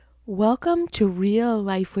Welcome to Real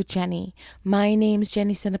Life with Jenny. My name's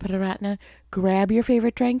Jenny Senaparatna. Grab your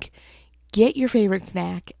favorite drink, get your favorite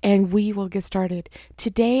snack, and we will get started.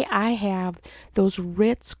 Today I have those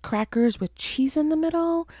Ritz crackers with cheese in the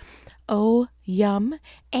middle. Oh, yum.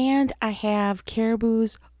 And I have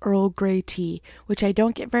Caribou's Earl Grey tea, which I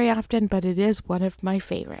don't get very often, but it is one of my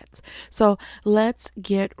favorites. So let's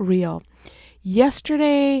get real.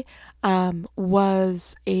 Yesterday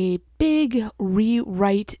was a big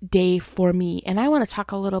rewrite day for me, and I want to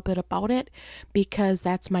talk a little bit about it because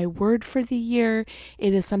that's my word for the year.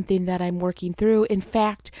 It is something that I'm working through. In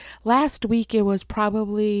fact, last week it was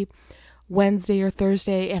probably Wednesday or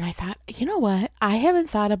Thursday, and I thought, you know what? I haven't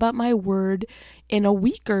thought about my word in a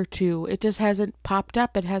week or two. It just hasn't popped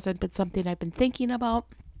up. It hasn't been something I've been thinking about.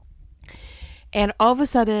 And all of a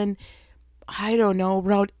sudden, I don't know,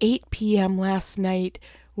 around 8 p.m. last night,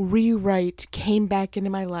 rewrite came back into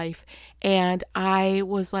my life, and I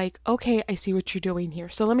was like, okay, I see what you're doing here.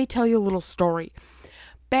 So let me tell you a little story.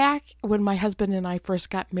 Back when my husband and I first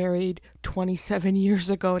got married 27 years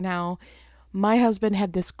ago now, my husband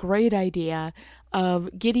had this great idea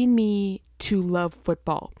of getting me to love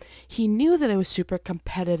football. He knew that I was super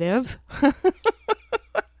competitive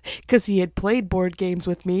because he had played board games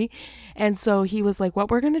with me. And so he was like, what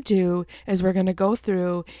we're going to do is we're going to go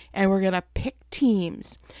through and we're going to pick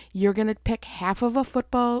teams. You're going to pick half the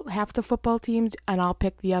football teams, and I'll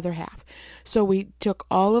pick the other half. So we took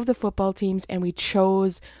all of the football teams and we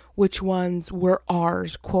chose which ones were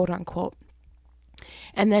ours, quote unquote.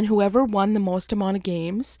 And then whoever won the most amount of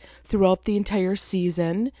games throughout the entire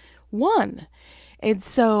season won. And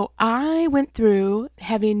so I went through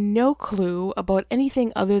having no clue about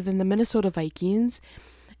anything other than the Minnesota Vikings.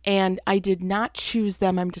 And I did not choose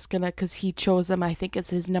them. I'm just going to, because he chose them. I think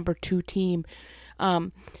it's his number 2 team.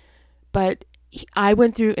 But I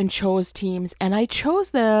went through and chose teams, and I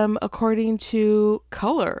chose them according to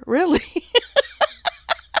color, really.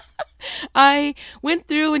 I went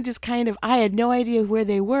through and just I had no idea where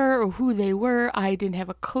they were or who they were. I didn't have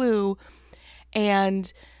a clue.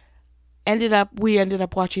 And we ended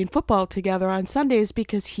up watching football together on Sundays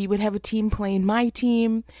because he would have a team playing my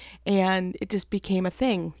team, and it just became a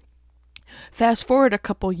thing. Fast forward a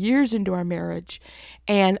couple years into our marriage,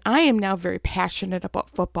 and I am now very passionate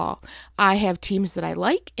about football. I have teams that I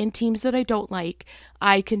like and teams that I don't like.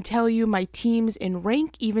 I can tell you my teams in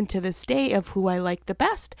rank even to this day of who I like the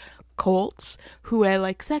best. Colts, who I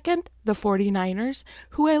like second, the 49ers,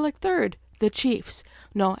 who I like third, the Chiefs.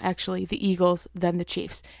 No, actually, the Eagles, then the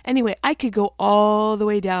Chiefs. Anyway, I could go all the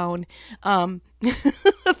way down the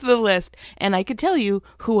list, and I could tell you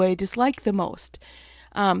who I dislike the most.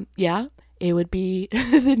 It would be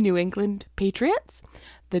the New England Patriots,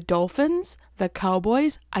 the Dolphins, the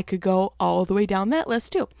Cowboys. I could go all the way down that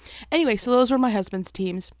list too. Anyway, so those were my husband's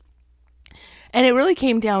teams. And it really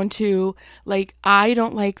came down to, I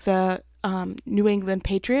don't like the New England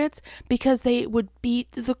Patriots because they would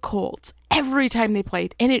beat the Colts every time they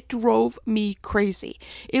played, and it drove me crazy.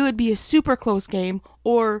 It would be a super close game,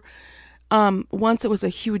 or once it was a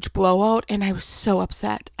huge blowout, and I was so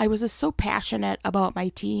upset. I was just so passionate about my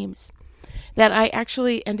teams that I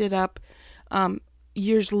actually ended up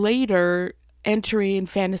years later entering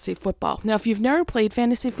fantasy football. Now, if you've never played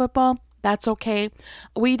fantasy football, that's okay.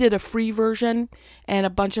 We did a free version, and a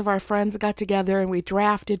bunch of our friends got together and we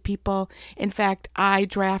drafted people. In fact, I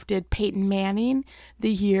drafted Peyton Manning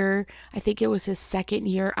the year, I think it was his second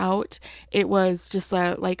year out. It was just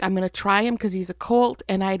I'm going to try him because he's a Colt,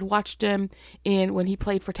 and I'd watched him when he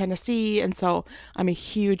played for Tennessee. And so I'm a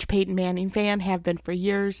huge Peyton Manning fan, have been for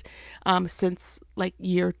years, since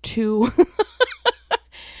year 2.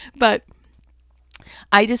 But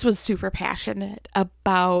I just was super passionate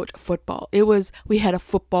about football. We had a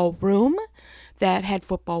football room that had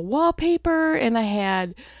football wallpaper, and I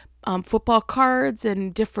had football cards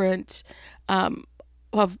and different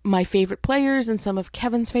of my favorite players and some of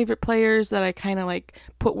Kevin's favorite players that I kind of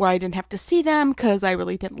put where I didn't have to see them because I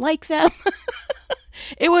really didn't like them.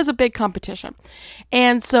 It was a big competition.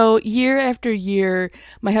 And so year after year,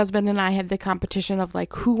 my husband and I had the competition of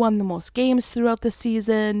who won the most games throughout the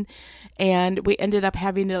season. And we ended up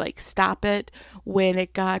having to stop it when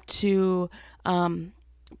it got to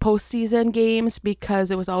postseason games because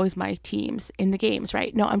it was always my teams in the games,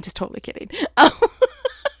 right? No, I'm just totally kidding.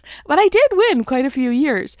 But I did win quite a few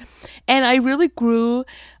years. And I really grew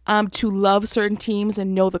to love certain teams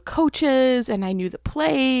and know the coaches, and I knew the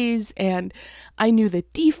plays, and I knew the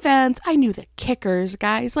defense. I knew the kickers,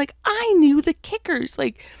 guys. I knew the kickers.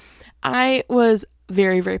 I was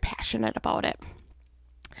very, very passionate about it.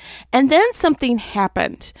 And then something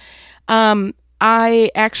happened.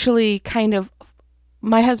 I actually kind of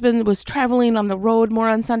my husband was traveling on the road more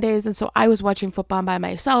on Sundays, and so I was watching football by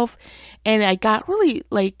myself, and I got really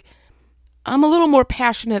like, I'm a little more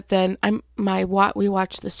passionate than we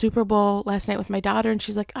watched the Super Bowl last night with my daughter, and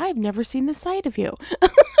she's like, I've never seen this side of you.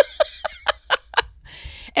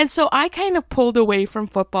 And so I kind of pulled away from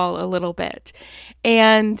football a little bit.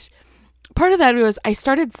 And part of that was I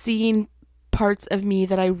started seeing parts of me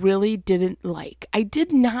that I really didn't like. I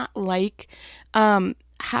did not like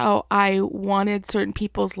how I wanted certain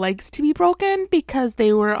people's legs to be broken because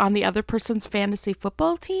they were on the other person's fantasy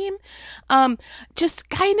football team. Just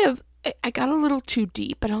kind of, I got a little too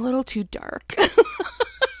deep and a little too dark.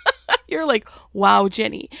 You're like, wow,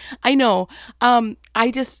 Jenny. I know.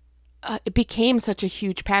 It became such a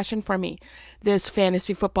huge passion for me, this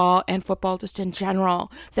fantasy football and football just in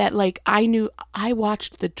general, that like I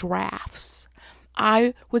watched the drafts.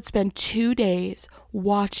 I would spend 2 days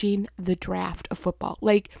watching the draft of football.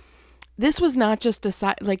 Like, this was not just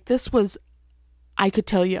I could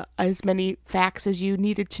tell you as many facts as you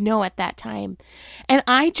needed to know at that time. And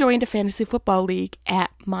I joined a fantasy football league at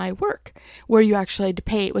my work where you actually had to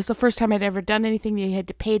pay. It was the first time I'd ever done anything that you had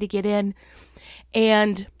to pay to get in.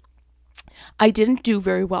 And I didn't do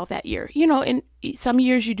very well that year. You know, in some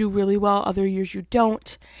years you do really well, other years you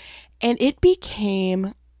don't. And it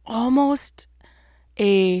became almost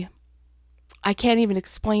I can't even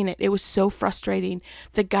explain it. It was so frustrating.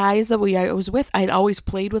 The guys that I was with, I'd always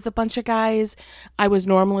played with a bunch of guys. I was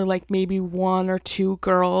normally like maybe 1 or 2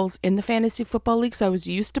 girls in the fantasy football league, so I was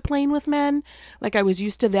used to playing with men. Like, I was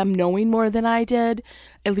used to them knowing more than I did.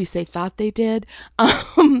 At least they thought they did.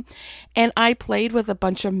 And I played with a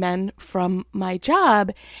bunch of men from my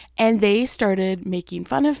job, and they started making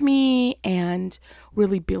fun of me and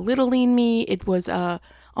really belittling me. It was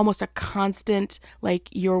almost a constant, like,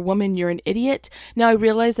 you're a woman, you're an idiot. Now, I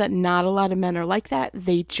realize that not a lot of men are like that.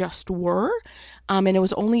 They just were. And it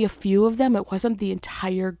was only a few of them. It wasn't the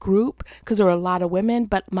entire group because there were a lot of women,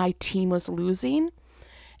 but my team was losing.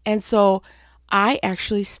 And so I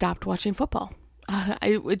actually stopped watching football.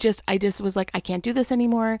 I just was like, I can't do this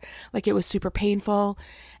anymore. Like, it was super painful.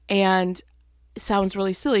 And it sounds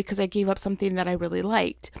really silly because I gave up something that I really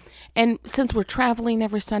liked. And since we're traveling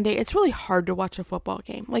every Sunday, it's really hard to watch a football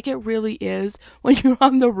game. Like, it really is when you're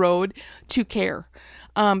on the road to care.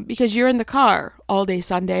 Because you're in the car all day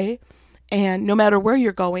Sunday, and no matter where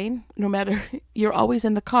you're going, you're always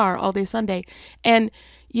in the car all day Sunday. And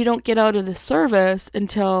you don't get out of the service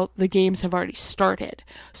until the games have already started.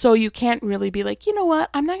 So you can't really be like, you know what,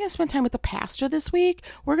 I'm not going to spend time with the pastor this week.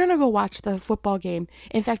 We're going to go watch the football game.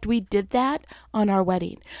 In fact, we did that on our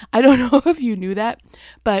wedding. I don't know if you knew that,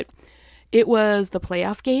 but it was the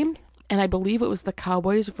playoff game. And I believe it was the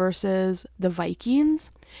Cowboys versus the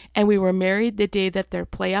Vikings. And we were married the day that their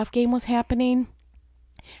playoff game was happening.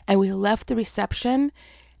 And we left the reception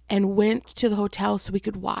and went to the hotel so we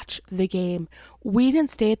could watch the game. We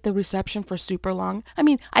didn't stay at the reception for super long. I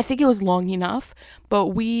mean, I think it was long enough, but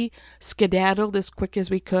we skedaddled as quick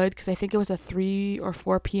as we could because I think it was a 3 or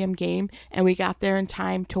 4 p.m. game, and we got there in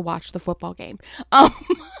time to watch the football game.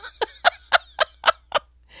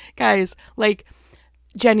 Guys, like,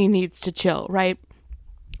 Jenny needs to chill, right?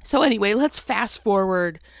 So anyway, let's fast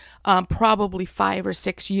forward probably 5 or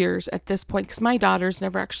 6 years at this point, because my daughter's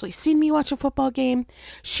never actually seen me watch a football game.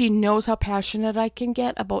 She knows how passionate I can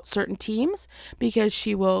get about certain teams because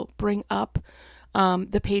she will bring up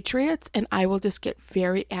the Patriots, and I will just get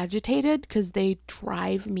very agitated because they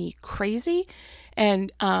drive me crazy.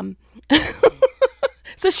 And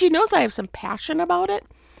so she knows I have some passion about it.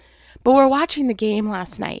 But we're watching the game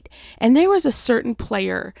last night, and there was a certain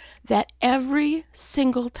player that every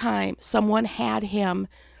single time someone had him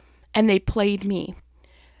and they played me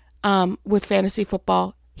with fantasy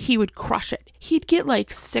football, he would crush it. He'd get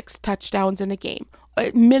like 6 touchdowns in a game,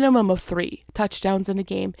 a minimum of 3 touchdowns in a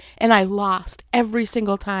game, and I lost every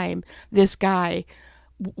single time this guy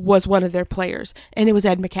was one of their players, and it was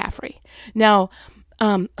Ed McCaffrey. Now,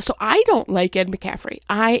 so I don't like Ed McCaffrey.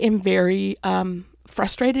 I am very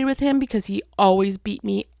frustrated with him because he always beat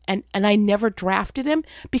me, and I never drafted him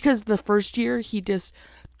because the first year he just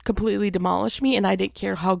completely demolished me, and I didn't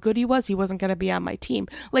care how good he wasn't going to be on my team.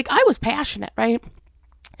 Like, I was passionate, right?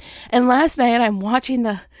 And last night I'm watching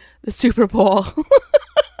the Super Bowl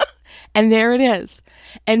and there it is,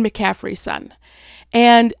 Ed McCaffrey's son,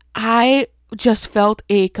 and I just felt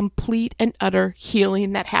a complete and utter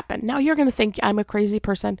healing that happened. Now, you're going to think I'm a crazy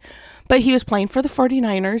person, but he was playing for the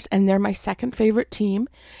 49ers, and they're my second favorite team.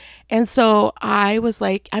 And so I was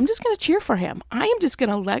like, I'm just going to cheer for him. I am just going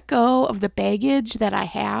to let go of the baggage that I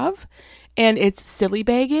have and it's Silly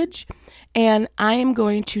Baggage. And I am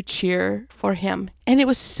going to cheer for him. And it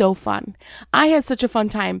was so fun. I had such a fun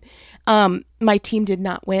time. My team did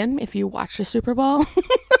not win, if you watch the Super Bowl.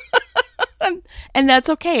 And that's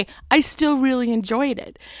okay. I still really enjoyed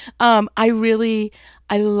it. I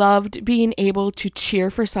loved being able to cheer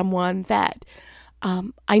for someone that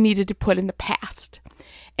I needed to put in the past.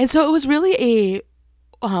 And so it was really a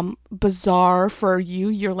bizarre for you.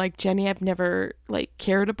 You're like, Jenny, I've never like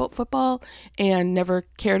cared about football and never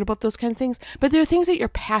cared about those kind of things. But there are things that you're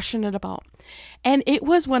passionate about. And it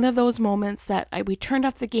was one of those moments that we turned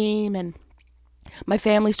off the game and my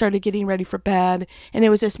family started getting ready for bed, and it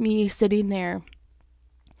was just me sitting there.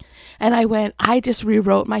 And I just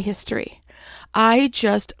rewrote my history. I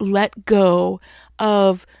just let go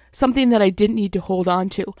of something that I didn't need to hold on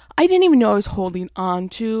to. I didn't even know I was holding on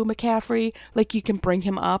to McCaffrey. Like, you can bring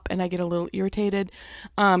him up and I get a little irritated.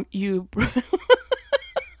 You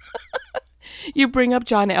bring up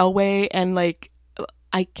John Elway and like,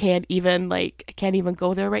 I can't even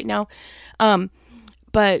go there right now.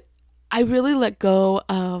 But I really let go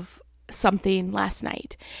of something last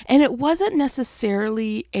night. And it wasn't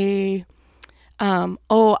necessarily I'm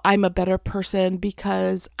a better person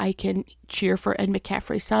because I can cheer for Ed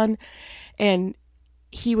McCaffrey's son. And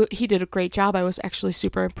he did a great job. I was actually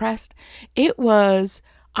super impressed. It was,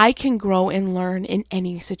 I can grow and learn in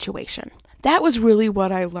any situation. That was really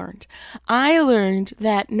what I learned. I learned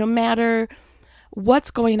that no matter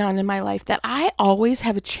what's going on in my life, that I always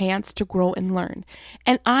have a chance to grow and learn.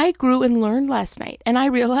 And I grew and learned last night. And I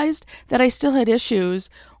realized that I still had issues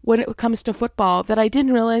when it comes to football that I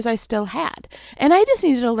didn't realize I still had. And I just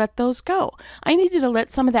needed to let those go. I needed to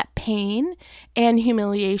let some of that pain and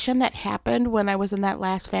humiliation that happened when I was in that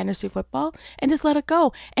last fantasy football and just let it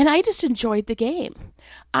go. And I just enjoyed the game.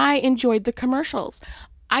 I enjoyed the commercials.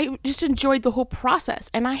 I just enjoyed the whole process.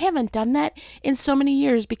 And I haven't done that in so many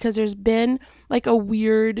years because there's been like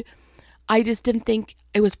I just didn't think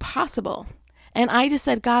it was possible. And I just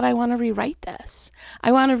said, God, I want to rewrite this.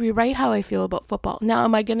 I want to rewrite how I feel about football. Now,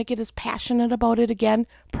 am I going to get as passionate about it again?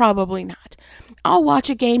 Probably not. I'll watch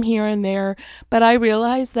a game here and there, but I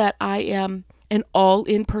realize that I am an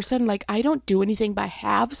all-in person. Like, I don't do anything by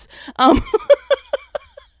halves.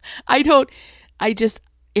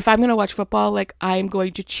 If I'm going to watch football, like, I'm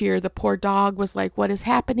going to cheer. The poor dog was like, what is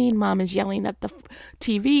happening? Mom is yelling at the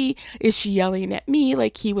TV. Is she yelling at me?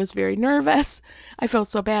 Like, he was very nervous. I felt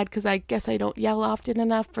so bad because I guess I don't yell often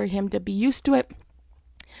enough for him to be used to it.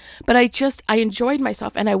 But I enjoyed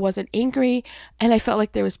myself and I wasn't angry and I felt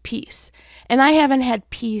like there was peace. And I haven't had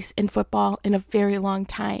peace in football in a very long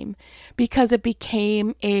time because it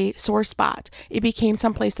became a sore spot. It became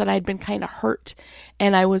someplace that I'd been kind of hurt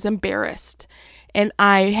and I was embarrassed. And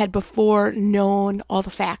I had before known all the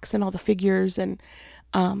facts and all the figures and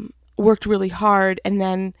worked really hard. And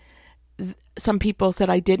then some people said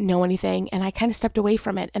I didn't know anything. And I kind of stepped away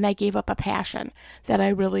from it. And I gave up a passion that I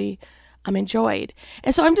really enjoyed.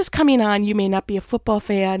 And so I'm just coming on. You may not be a football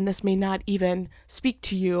fan. This may not even speak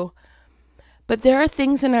to you. But there are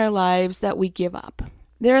things in our lives that we give up.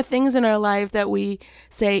 There are things in our life that we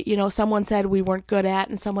say, someone said we weren't good at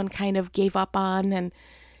and someone kind of gave up on and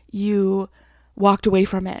you walked away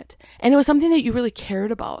from it. And it was something that you really cared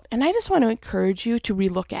about. And I just want to encourage you to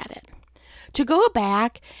relook at it, to go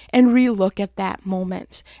back and relook at that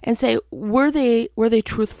moment and say, were they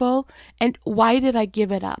truthful? And why did I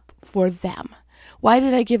give it up for them? Why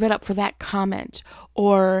did I give it up for that comment?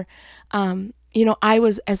 Or, I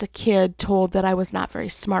was, as a kid, told that I was not very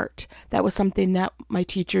smart. That was something that my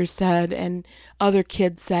teachers said and other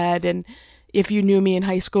kids said. And if you knew me in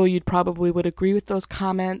high school, you'd probably would agree with those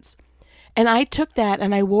comments. And I took that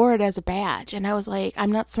and I wore it as a badge. And I was like,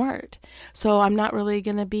 I'm not smart. So I'm not really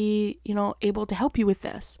going to be, able to help you with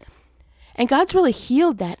this. And God's really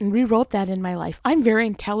healed that and rewrote that in my life. I'm very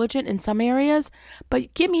intelligent in some areas,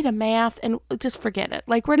 but get me to math and just forget it.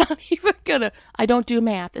 Like, we're not even I don't do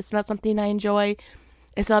math. It's not something I enjoy.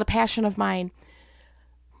 It's not a passion of mine.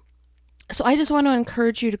 So I just want to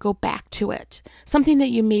encourage you to go back to it. Something that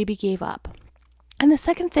you maybe gave up. And the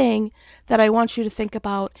second thing that I want you to think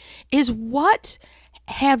about is, what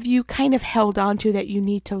have you kind of held on to that you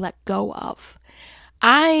need to let go of?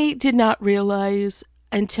 I did not realize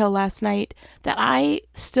until last night that I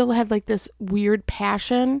still had like this weird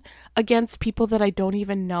passion against people that I don't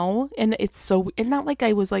even know. And and not like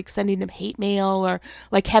I was like sending them hate mail or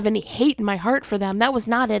like have any hate in my heart for them. That was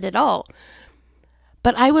not it at all.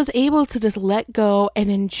 But I was able to just let go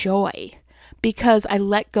and enjoy because I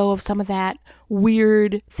let go of some of that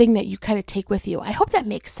weird thing that you kind of take with you. I hope that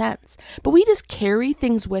makes sense. But we just carry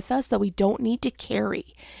things with us that we don't need to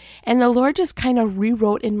carry. And the Lord just kind of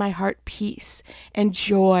rewrote in my heart peace and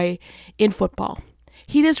joy in football.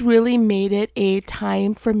 He just really made it a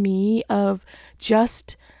time for me of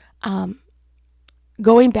just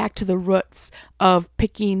going back to the roots of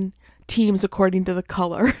picking teams according to the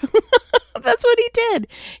color. That's what he did.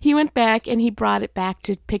 He went back and he brought it back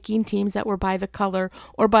to picking teams that were by the color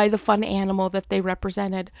or by the fun animal that they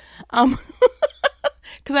represented.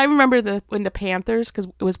 Because I remember when the Panthers, because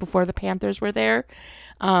it was before the Panthers were there,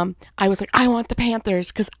 I was like, I want the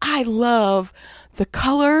Panthers because I love the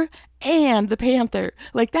color and the Panther.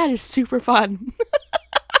 Like, that is super fun.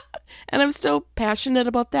 And I'm still passionate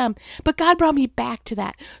about them. But God brought me back to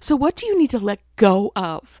that. So what do you need to let go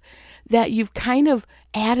of that you've kind of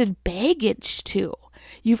added baggage to?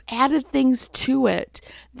 You've added things to it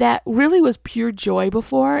that really was pure joy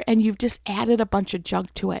before, and you've just added a bunch of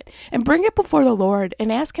junk to it. And bring it before the Lord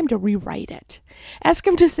and ask him to rewrite it. Ask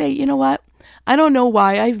him to say, you know what? I don't know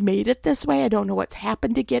why I've made it this way. I don't know what's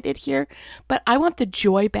happened to get it here, but I want the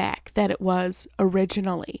joy back that it was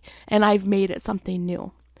originally, and I've made it something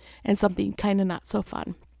new and something kind of not so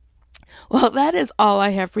fun. Well, that is all I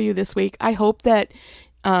have for you this week. I hope that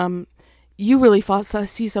you really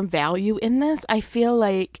see some value in this. I feel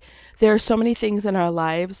like there are so many things in our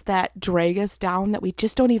lives that drag us down that we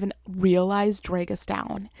just don't even realize drag us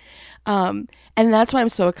down. And that's why I'm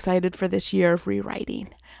so excited for this year of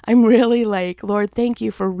rewriting. I'm really like, Lord, thank you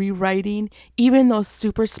for rewriting even those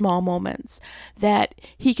super small moments, that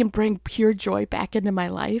he can bring pure joy back into my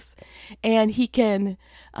life, and he can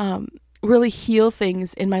really heal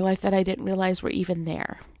things in my life that I didn't realize were even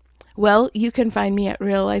there. Well, you can find me at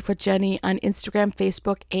Real Life with Jenny on Instagram,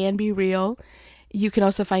 Facebook, and Be Real. You can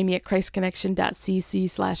also find me at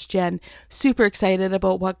christconnection.cc/Jen. Super excited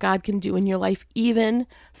about what God can do in your life, even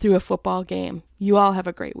through a football game. You all have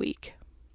a great week.